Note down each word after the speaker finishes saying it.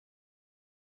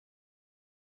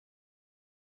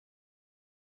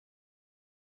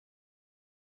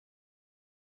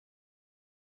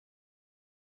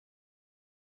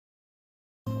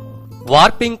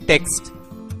Warping text.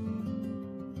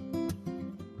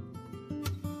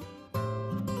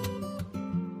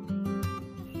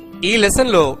 ఈ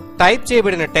lesson లో type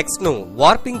చేయబడిన టెక్స్ట్ ను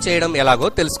వార్పింగ్ చేయడం ఎలాగో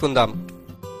తెలుసుకుందాం.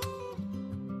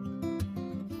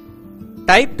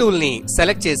 టైప్ టూల్ ని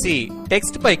సెలెక్ట్ చేసి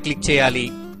టెక్స్ట్ పై క్లిక్ చేయాలి.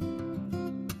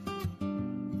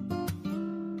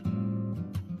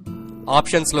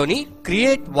 ఆప్షన్స్ లోని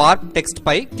క్రియేట్ వార్ప్ టెక్స్ట్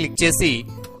పై క్లిక్ చేసి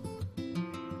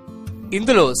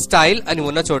ఇందులో స్టైల్ అని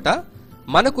ఉన్న చోట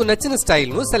మనకు నచ్చిన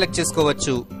స్టైల్ ను సెలెక్ట్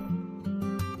చేసుకోవచ్చు.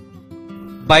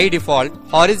 By default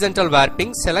horizontal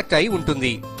warping select అయి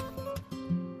ఉంటుంది.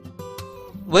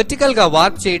 వర్టికల్ గా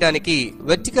వార్ప్ చేయడానికి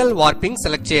వర్టికల్ వార్పింగ్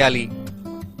సెలెక్ట్ చేయాలి.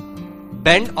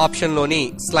 బెండ్ ఆప్షన్ లోని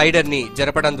స్లైడర్ ని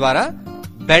జరపడం ద్వారా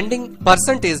బెండింగ్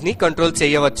పర్సంటేజ్ ని కంట్రోల్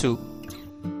చేయవచ్చు.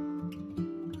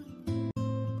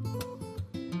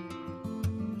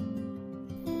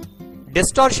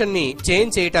 డిస్టార్షన్ ని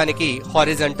చేంజ్ చేయడానికి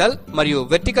హారిజంటల్ మరియు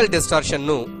వెర్టికల్ డిస్టార్షన్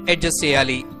ను అడ్జస్ట్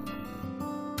చేయాలి.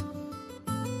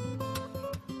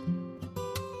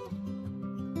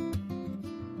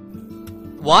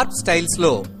 వార్ప్ స్టైల్స్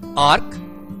లో arc,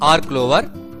 arc lower,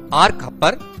 arc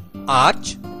upper,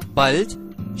 arch, bulge,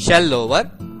 shell lower,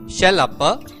 shell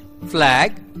upper,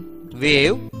 flag,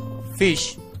 wave, fish,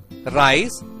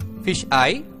 rise, fish I,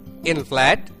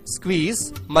 ఇన్ఫ్లాట్, squeeze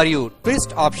మరియు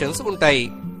ట్విస్ట్ ఆప్షన్స్ ఉంటాయి.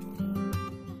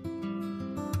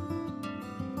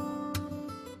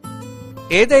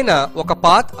 ఏదైనా ఒక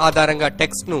పాత్ ఆధారంగా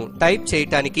టెక్స్ట్ ను టైప్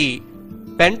చేయటానికి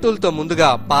పెన్ టూల్ తో ముందుగా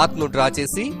పాత్ ను డ్రా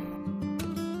చేసి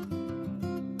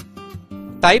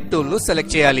టైప్ టూల్ ను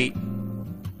సెలెక్ట్ చేయాలి.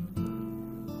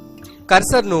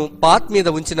 కర్సర్ ను పాత్ మీద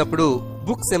ఉంచినప్పుడు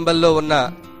బుక్ సింబల్ లో ఉన్న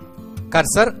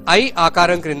కర్సర్ ఐ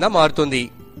ఆకారం క్రింద మారుతుంది.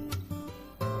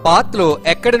 పాత్ లో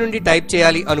ఎక్కడి నుండి టైప్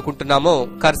చేయాలి అనుకుంటున్నామో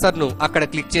కర్సర్ ను అక్కడ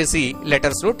క్లిక్ చేసి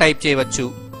లెటర్స్ ను టైప్ చేయవచ్చు.